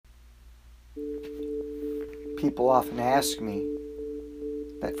People often ask me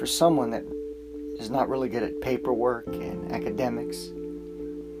that for someone that is not really good at paperwork and academics,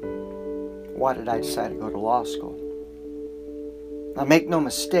 why did I decide to go to law school? Now, make no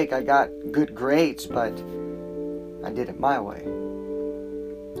mistake, I got good grades, but I did it my way.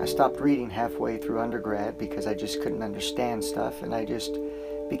 I stopped reading halfway through undergrad because I just couldn't understand stuff, and I just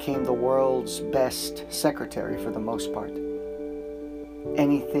became the world's best secretary for the most part.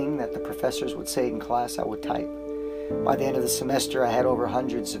 Anything that the professors would say in class, I would type. By the end of the semester, I had over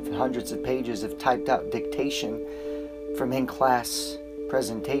hundreds of pages of typed out dictation from in-class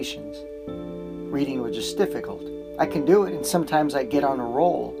presentations. Reading was just difficult. I can do it, and sometimes I get on a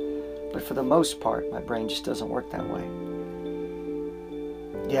roll, but for the most part, my brain just doesn't work that way.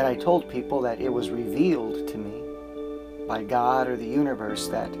 Yet I told people that it was revealed to me by God or the universe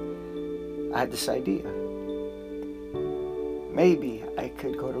that I had this idea. Maybe I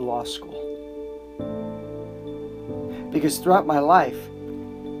could go to law school. Because throughout my life,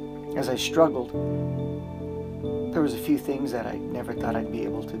 as I struggled, there was a few things that I never thought I'd be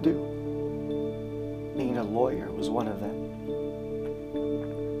able to do. Being a lawyer was one of them.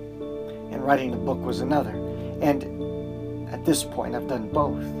 And writing a book was another. And at this point, I've done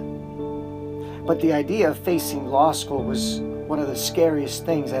both. But the idea of facing law school was one of the scariest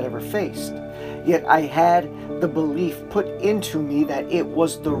things I'd ever faced. Yet I had the belief put into me that it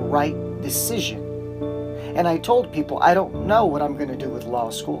was the right decision. And I told people, I don't know what I'm going to do with law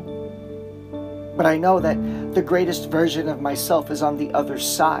school. But I know that the greatest version of myself is on the other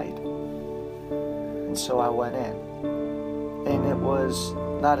side. And so I went in. And it was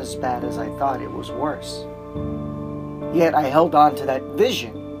not as bad as I thought. It was worse. Yet I held on to that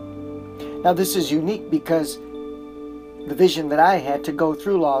vision. Now this is unique because the vision that I had to go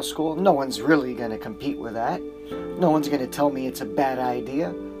through law school, no one's really going to compete with that. No one's going to tell me it's a bad idea.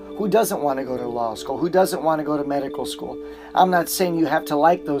 Who doesn't want to go to law school? Who doesn't want to go to medical school? I'm not saying you have to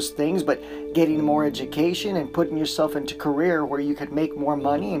like those things, but getting more education and putting yourself into a career where you could make more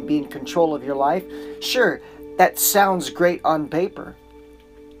money and be in control of your life, sure, that sounds great on paper.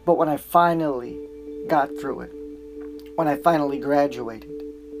 But when I finally got through it, when I finally graduated,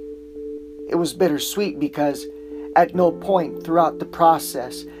 it was bittersweet because at no point throughout the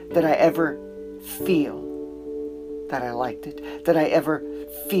process did I ever feel that I liked it, that I ever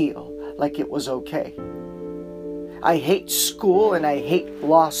feel like it was okay. I hate school and I hate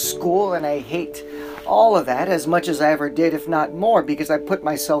law school and I hate all of that as much as I ever did, if not more, because I put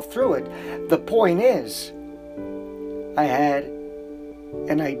myself through it. The point is, I had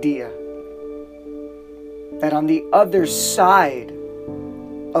an idea that on the other side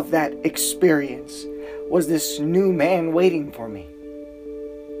of that experience was this new man waiting for me.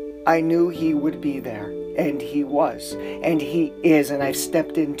 I knew he would be there, and he was, and he is, and I've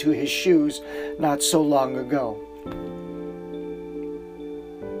stepped into his shoes not so long ago.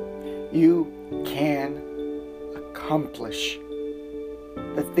 You can accomplish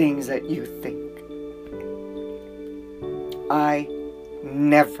the things that you think. I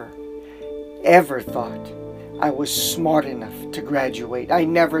never, ever thought I was smart enough to graduate. I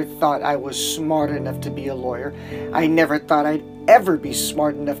never thought I was smart enough to be a lawyer. I never thought I'd ever be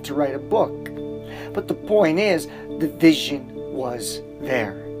smart enough to write a book. But the point is, the vision was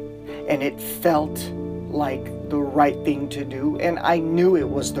there. And it felt like the right thing to do. And I knew it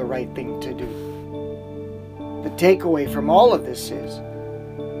was the right thing to do. The takeaway from all of this is,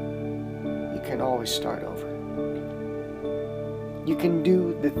 you can always start over. You can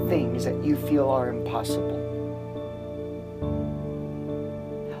do the things that you feel are impossible.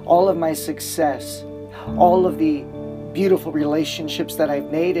 All of my success, all of the beautiful relationships that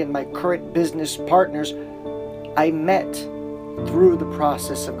I've made and my current business partners, I met through the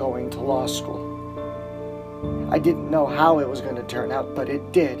process of going to law school. I didn't know how it was going to turn out, but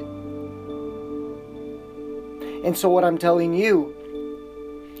it did. And so what I'm telling you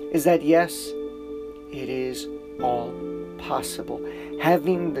is that yes, it is all possible.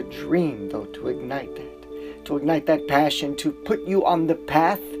 Having the dream, though, to ignite that passion, to put you on the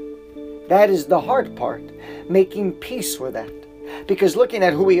path, that is the hard part. Making peace with that. Because looking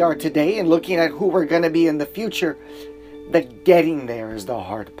at who we are today and looking at who we're going to be in the future, the getting there is the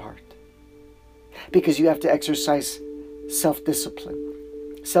hard part. Because you have to exercise self-discipline,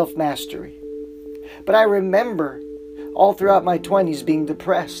 self-mastery. But I remember all throughout my 20s being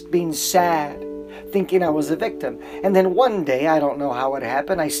depressed, being sad, thinking I was a victim. And then one day, I don't know how it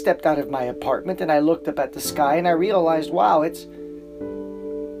happened, I stepped out of my apartment and I looked up at the sky and I realized, wow,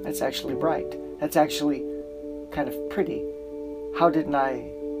 that's actually bright. That's actually kind of pretty. How didn't I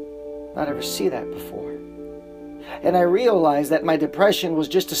not ever see that before? And I realized that my depression was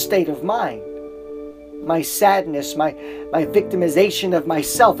just a state of mind. My sadness, my victimization of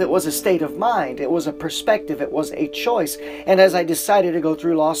myself, it was a state of mind. It was a perspective. It was a choice. And as I decided to go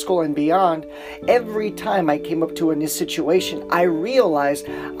through law school and beyond, every time I came up to a new situation, I realized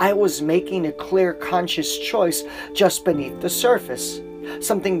I was making a clear, conscious choice just beneath the surface.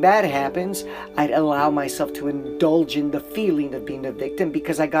 Something bad happens, I'd allow myself to indulge in the feeling of being a victim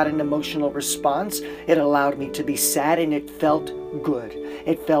because I got an emotional response. It allowed me to be sad, and it felt good.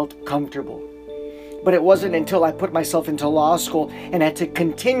 It felt comfortable. But it wasn't until I put myself into law school and had to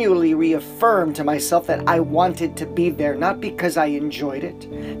continually reaffirm to myself that I wanted to be there, not because I enjoyed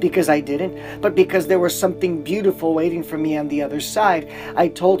it, because I didn't, but because there was something beautiful waiting for me on the other side. I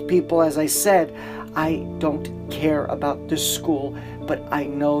told people, as I said, I don't care about the school, but I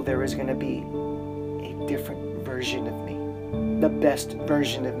know there is going to be a different version of me, the best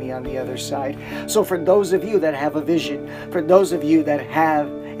version of me on the other side. So for those of you that have a vision, for those of you that have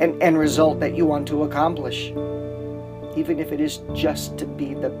an end result that you want to accomplish, even if it is just to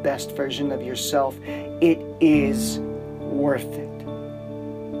be the best version of yourself, it is worth it.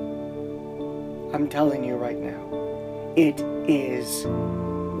 I'm telling you right now, it is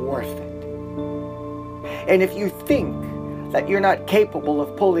worth it. And if you think that you're not capable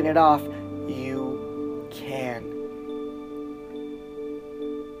of pulling it off, you can.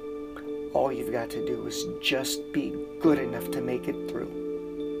 All you've got to do is just be good enough to make it through.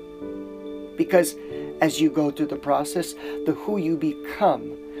 Because as you go through the process, the who you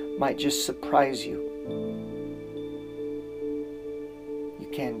become might just surprise you. You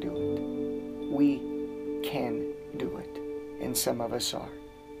can do it. We can do it. And some of us are.